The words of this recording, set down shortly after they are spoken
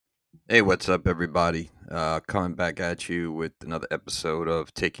Hey, what's up, everybody? Coming back at you with another episode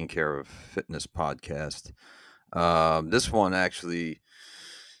of Taking Care of Fitness podcast. This one actually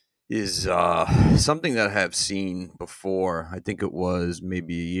is something that I have seen before. I think it was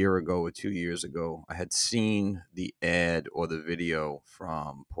maybe a year ago or 2 years ago. I had seen the ad or the video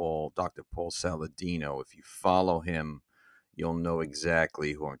from Dr. Paul Saladino. If you follow him, you'll know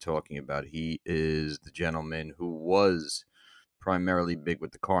exactly who I'm talking about. He is the gentleman who was primarily big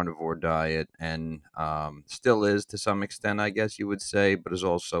with the carnivore diet and still is to some extent, I guess you would say, but is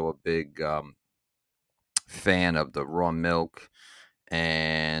also a big fan of the raw milk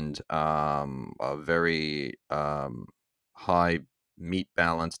and a very high meat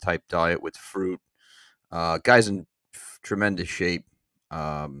balance type diet with fruit. Guy's in tremendous shape.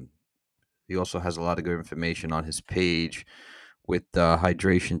 Um, he also has a lot of good information on his page with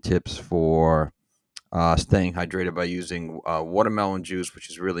hydration tips for staying hydrated by using watermelon juice, which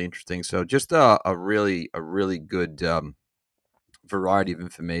is really interesting. So just a really good variety of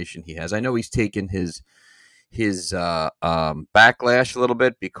information he has. I know he's taken his backlash a little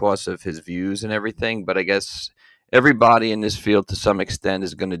bit because of his views and everything, but I guess everybody in this field to some extent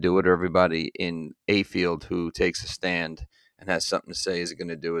is going to do it. Or everybody in a field who takes a stand and has something to say is going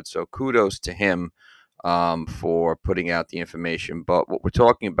to do it. So kudos to him for putting out the information. But what we're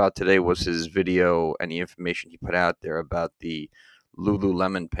talking about today was his video and the information he put out there about the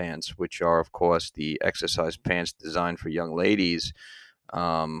Lululemon pants, which are, of course, the exercise pants designed for young ladies.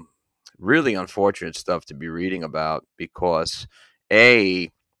 Um, Really unfortunate stuff to be reading about because,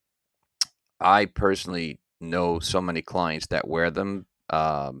 A, I personally know so many clients that wear them.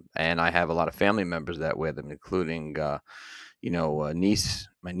 And I have a lot of family members that wear them, including my niece,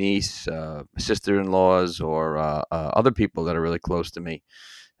 sister-in-laws, or other people that are really close to me.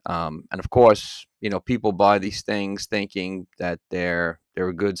 And of course, people buy these things thinking that they're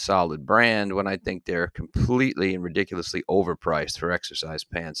a good, solid brand, when I think they're completely and ridiculously overpriced for exercise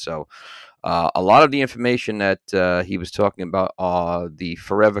pants. So, a lot of the information that he was talking about are the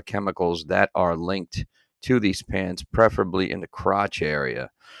forever chemicals that are linked to these pants, preferably in the crotch area,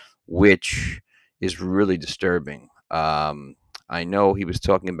 which is really disturbing. I know he was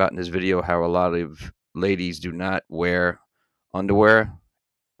talking about in his video how a lot of ladies do not wear underwear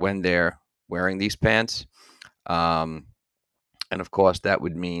when they're wearing these pants. Um, and of course, that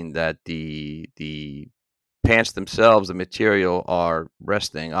would mean that the pants themselves, the material, are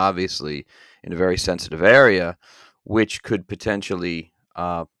resting obviously in a very sensitive area, which could potentially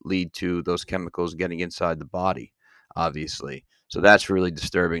lead to those chemicals getting inside the body, obviously. So that's really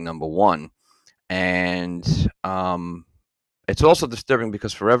disturbing, number one. And it's also disturbing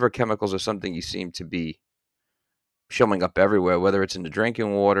because forever chemicals are something you seem to be showing up everywhere, whether it's in the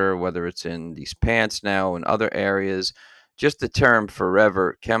drinking water, whether it's in these pants now and other areas. Just the term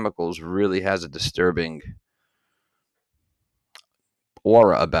forever chemicals really has a disturbing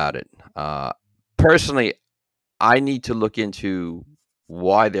aura about it. Personally, I need to look into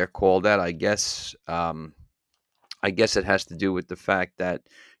why they're called that. I guess it has to do with the fact that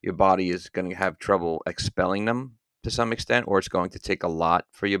your body is going to have trouble expelling them to some extent, or it's going to take a lot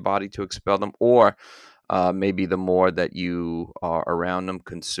for your body to expel them, or maybe the more that you are around them,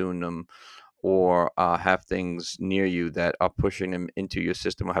 consume them, or have things near you that are pushing them into your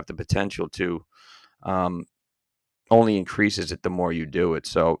system, or have the potential to, um, only increases it the more you do it.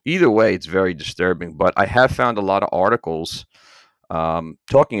 So either way, it's very disturbing. But I have found a lot of articles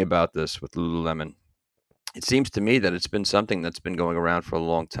talking about this with Lululemon. It seems to me that it's been something that's been going around for a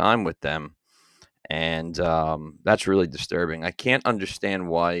long time with them, and that's really disturbing. I can't understand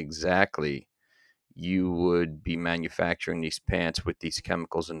why exactly you would be manufacturing these pants with these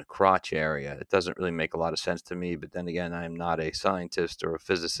chemicals in the crotch area. It doesn't really make a lot of sense to me. But then again, I'm not a scientist or a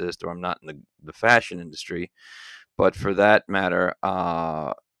physicist, or I'm not in the fashion industry. But for that matter,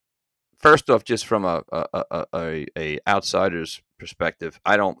 first off, just from a outsider's perspective,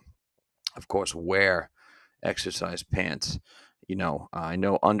 I don't, of course, wear exercise pants. I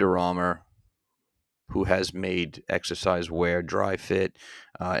know Under Armour, who has made exercise wear, dry fit,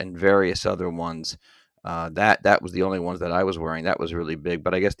 and various other ones. That was the only ones that I was wearing. That was really big.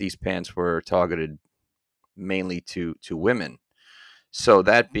 But I guess these pants were targeted mainly to women. So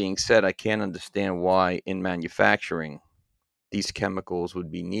that being said, I can't understand why in manufacturing these chemicals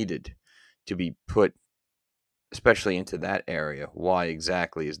would be needed to be put, especially into that area. Why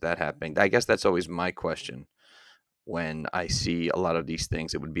exactly is that happening? I guess that's always my question when I see a lot of these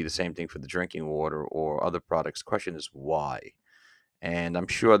things. It would be the same thing for the drinking water or other products. The question is why? And I'm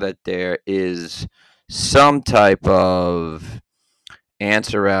sure that there is some type of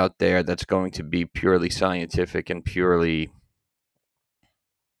answer out there that's going to be purely scientific and purely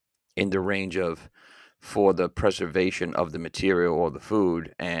in the range of for the preservation of the material or the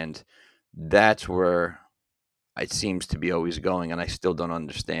food. And that's where it seems to be always going, and I still don't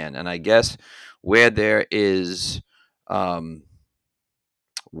understand. And I guess where there is um,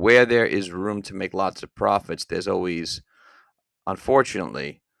 where there is room to make lots of profits, there's always,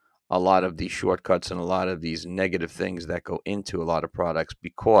 unfortunately, a lot of these shortcuts and a lot of these negative things that go into a lot of products,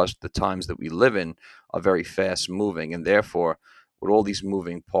 because the times that we live in are very fast moving, and therefore, with all these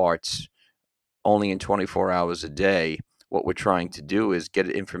moving parts, only in 24 hours a day, what we're trying to do is get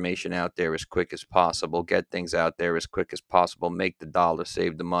information out there as quick as possible, get things out there as quick as possible, make the dollar,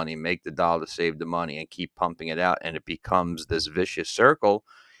 save the money, make the dollar, save the money, and keep pumping it out. And it becomes this vicious circle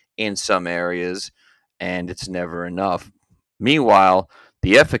in some areas, and it's never enough. Meanwhile,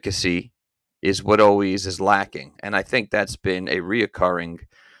 the efficacy is what always is lacking. And I think that's been a reoccurring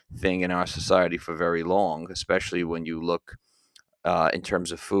thing in our society for very long, especially when you look in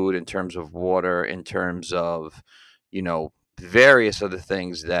terms of food, in terms of water, in terms of, various other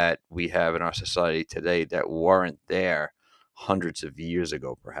things that we have in our society today that weren't there hundreds of years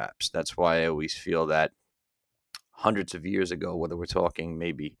ago, perhaps. That's why I always feel that hundreds of years ago, whether we're talking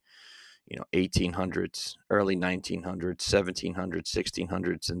maybe 1800s, early 1900s, 1700s,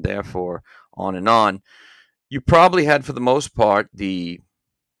 1600s, and therefore on and on, you probably had, for the most part, the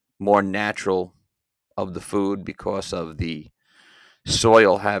more natural of the food, because of the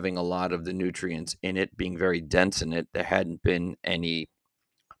soil having a lot of the nutrients in it, being very dense in it. There hadn't been any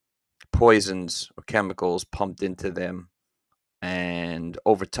poisons or chemicals pumped into them. And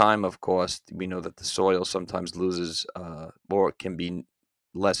over time, of course, we know that the soil sometimes loses or can be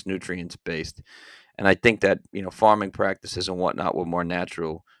less nutrients based. And I think that, farming practices and whatnot were more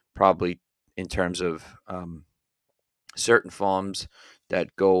natural, probably in terms of certain farms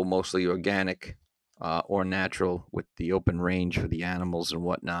that go mostly organic or natural with the open range for the animals and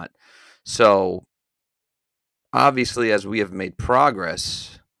whatnot. So obviously, as we have made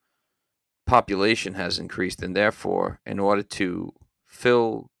progress, population has increased, and therefore, in order to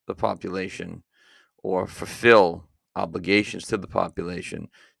fill the population or fulfill obligations to the population,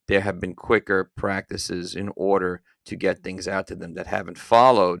 there have been quicker practices in order to get things out to them that haven't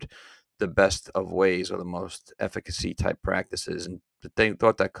followed the best of ways or the most efficacy type practices. And the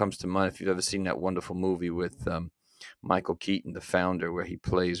thought that comes to mind, if you've ever seen that wonderful movie with Michael Keaton, the founder, where he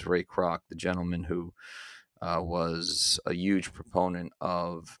plays Ray Kroc, the gentleman who was a huge proponent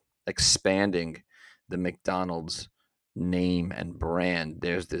of expanding the McDonald's name and brand.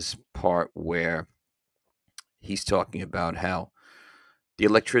 There's this part where he's talking about how the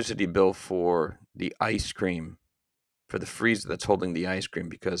electricity bill for the ice cream, for the freezer that's holding the ice cream,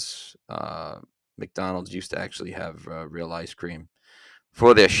 because McDonald's used to actually have real ice cream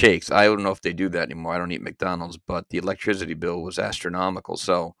for their shakes. I don't know if they do that anymore. I don't eat McDonald's, but the electricity bill was astronomical.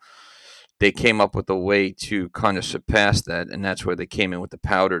 So they came up with a way to kind of surpass that, and that's where they came in with the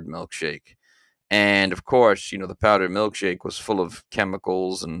powdered milkshake. And of course, the powdered milkshake was full of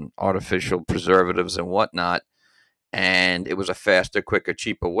chemicals and artificial preservatives and whatnot. And it was a faster, quicker,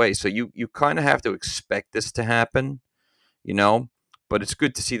 cheaper way. So you kind of have to expect this to happen, you know. But it's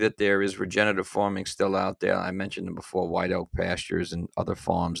good to see that there is regenerative farming still out there. I mentioned them before, White Oak Pastures and other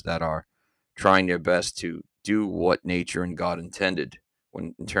farms that are trying their best to do what nature and God intended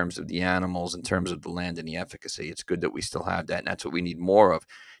when, in terms of the animals, in terms of the land and the efficacy. It's good that we still have that, and that's what we need more of.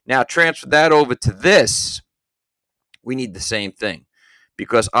 Now, transfer that over to this. We need the same thing,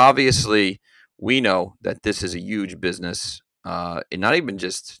 because obviously we know that this is a huge business, and not even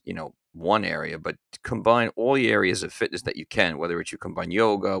just one area, but combine all the areas of fitness that you can, whether it's you combine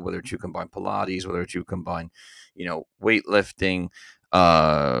yoga, whether it's you combine Pilates, whether it's you combine weightlifting,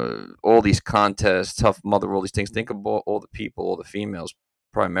 all these contests, Tough Mother, all these things. Think about all the people, all the females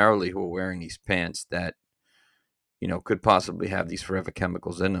primarily, who are wearing these pants that could possibly have these forever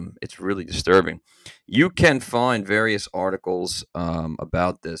chemicals in them. It's really disturbing. You can find various articles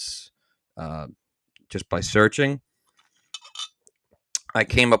about this just by searching. I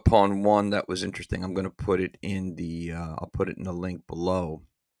came upon one that was interesting. I'm going to put it in the I'll put it in the link below.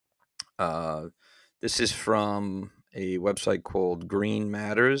 This is from a website called Green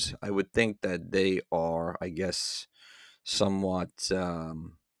Matters. I would think that they are, I guess, somewhat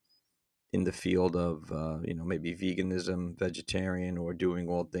in the field of maybe veganism, vegetarian, or doing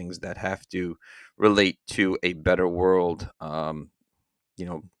all things that have to relate to a better world,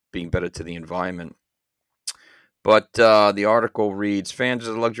 being better to the environment. But the article reads, fans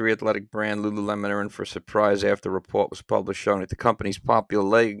of the luxury athletic brand Lululemon are in for a surprise after a report was published showing that the company's popular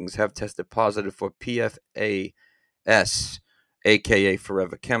leggings have tested positive for pfas, aka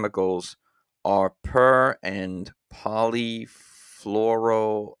forever chemicals, are per and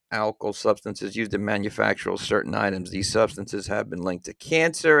polyfluoroalkyl alkyl substances used in manufacture of certain items. These substances have been linked to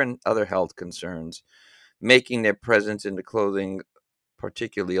cancer and other health concerns, making their presence in the clothing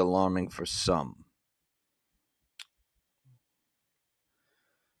particularly alarming for some.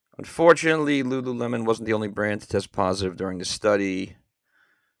 Unfortunately, Lululemon wasn't the only brand to test positive during the study.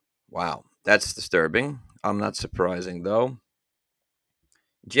 Wow, that's disturbing. I'm not surprising, though.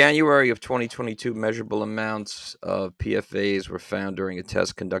 January of 2022, measurable amounts of PFAs were found during a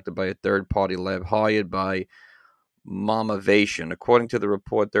test conducted by a third-party lab hired by Momavation. According to the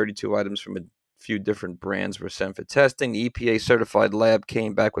report, 32 items from a few different brands were sent for testing. The EPA-certified lab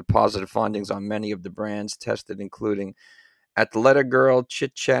came back with positive findings on many of the brands tested, including Athleta Girl,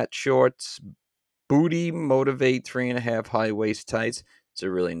 Chit Chat Shorts, Booty Motivate 3.5 High Waist Tights. It's a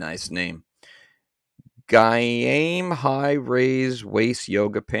really nice name. Guyame High Raise Waist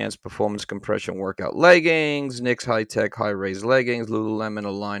Yoga Pants, Performance Compression Workout Leggings, NYX High Tech High Raise Leggings, Lululemon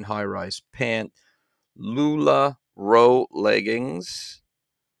Align High Rise Pant, Lula Row Leggings,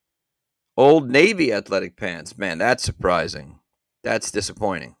 Old Navy Athletic Pants. Man, that's surprising. That's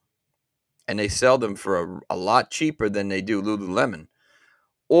disappointing. And they sell them for a lot cheaper than they do Lululemon.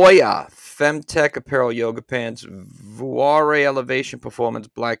 Oya Femtech Apparel Yoga Pants, Vuare Elevation Performance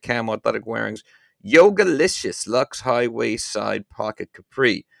Black Camo Athletic Wearings, Yogalicious Luxe High Waist Side Pocket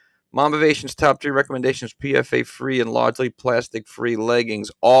Capri. Motivation's top 3 recommendations: PFA-free and largely plastic-free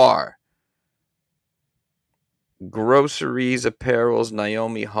leggings are Groceries Apparel's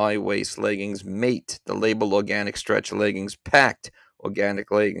Naomi High Waist Leggings, Mate, the label Organic Stretch Leggings, Packed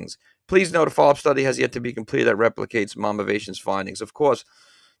Organic Leggings. Please note a follow-up study has yet to be completed that replicates Motivation's findings. Of course,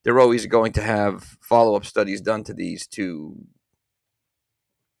 they're always going to have follow-up studies done to these to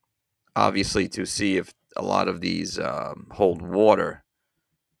obviously to see if a lot of these hold water.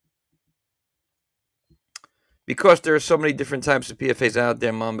 Because there are so many different types of PFAs out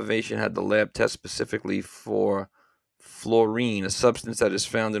there, Motivation had the lab test specifically for fluorine, a substance that is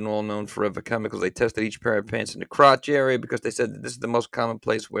found in all known forever chemicals. They tested each pair of pants in the crotch area because they said that this is the most common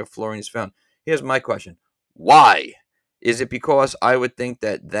place where fluorine is found. Here's my question. Why? Is it because I would think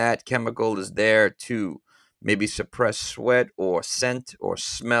that that chemical is there to maybe suppress sweat or scent or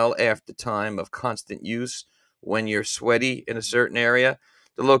smell after time of constant use when you're sweaty in a certain area?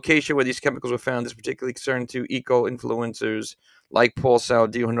 The location where these chemicals were found is particularly concerning to eco-influencers like Paul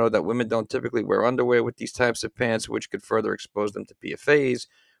Saladino, who know that women don't typically wear underwear with these types of pants, which could further expose them to PFAs,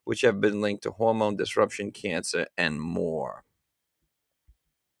 which have been linked to hormone disruption, cancer, and more.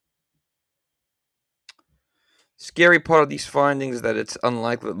 Scary part of these findings is that it's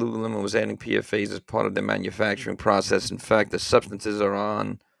unlikely that Lululemon was adding PFAs as part of their manufacturing process. In fact, the substances are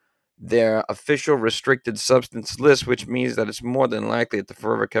on their official restricted substance list, which means that it's more than likely that the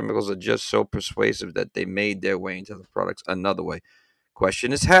forever chemicals are just so persuasive that they made their way into the products another way.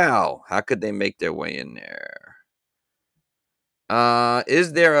 Question is how? How could they make their way in there?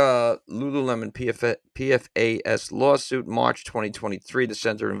 Is there a Lululemon PFAS lawsuit? March 2023, the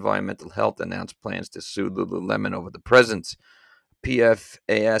Center for Environmental Health announced plans to sue Lululemon over the presence of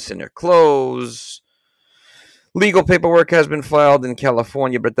PFAS in their clothes. Legal paperwork has been filed in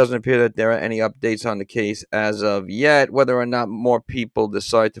California, but it doesn't appear that there are any updates on the case as of yet. Whether or not more people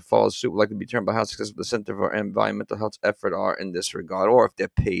decide to follow suit will likely be determined by how successful the Center for Environmental Health's effort are in this regard, or if they're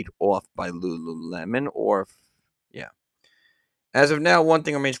paid off by Lululemon, or if, yeah. As of now, one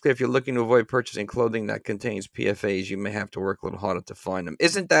thing remains clear. If you're looking to avoid purchasing clothing that contains PFAs, you may have to work a little harder to find them.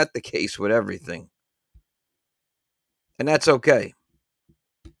 Isn't that the case with everything? And that's okay.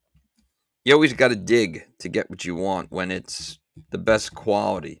 You always got to dig to get what you want when it's the best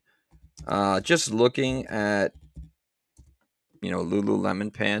quality. Just looking at,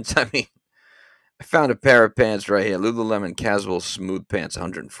 Lululemon pants. I mean, I found a pair of pants right here. Lululemon Casual Smooth Pants,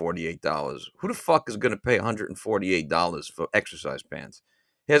 $148. Who the fuck is going to pay $148 for exercise pants?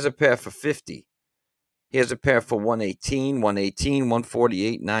 Here's a pair for $50. Here's a pair for $118,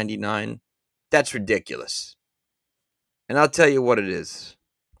 $148, $99. That's ridiculous. And I'll tell you what it is.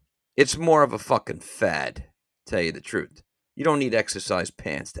 It's more of a fucking fad, to tell you the truth. You don't need exercise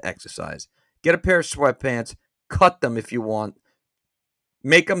pants to exercise. Get a pair of sweatpants, cut them if you want,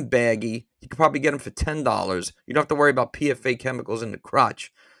 make them baggy. You can probably get them for $10. You don't have to worry about PFA chemicals in the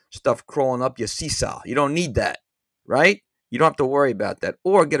crotch, stuff crawling up your seesaw. You don't need that, right? You don't have to worry about that.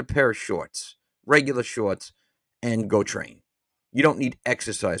 Or get a pair of shorts, regular shorts, and go train. You don't need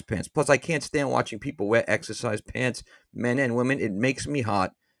exercise pants. Plus, I can't stand watching people wear exercise pants, men and women. It makes me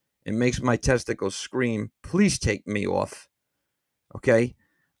hot. It makes my testicles scream, please take me off, okay?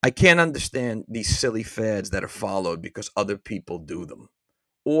 I can't understand these silly fads that are followed because other people do them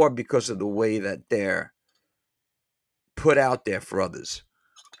or because of the way that they're put out there for others.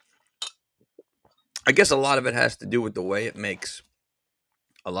 I guess a lot of it has to do with the way it makes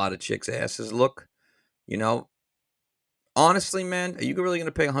a lot of chicks' asses look. You know, honestly, man, are you really going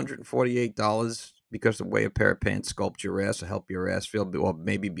to pay $148 because the way a pair of pants sculpt your ass or help your ass feel, or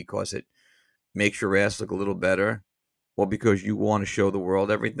maybe because it makes your ass look a little better, or because you want to show the world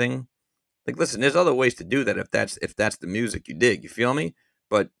everything? Like, listen, there's other ways to do that if that's the music you dig. You feel me?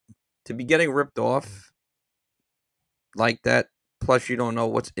 But to be getting ripped off like that, plus you don't know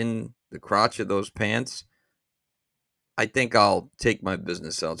what's in the crotch of those pants, I think I'll take my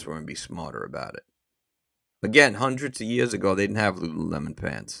business elsewhere and be smarter about it. Again, hundreds of years ago, they didn't have Lululemon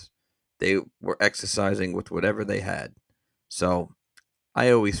pants. They were exercising with whatever they had. So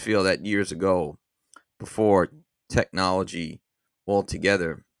I always feel that years ago, before technology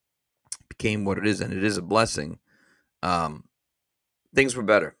altogether became what it is, and it is a blessing, um, things were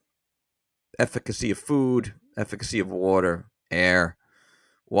better. Efficacy of food, efficacy of water, air.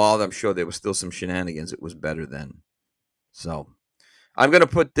 While I'm sure there was still some shenanigans, it was better then. So I'm going to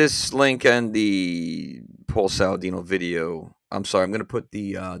put this link and the Paul Saladino video. I'm sorry, I'm going to put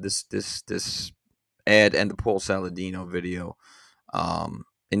the this ad and the Paul Saladino video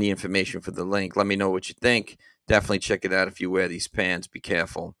in the information for the link. Let me know what you think. Definitely check it out if you wear these pants. Be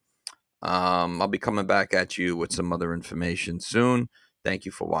careful. I'll be coming back at you with some other information soon. Thank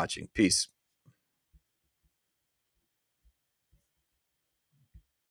you for watching. Peace.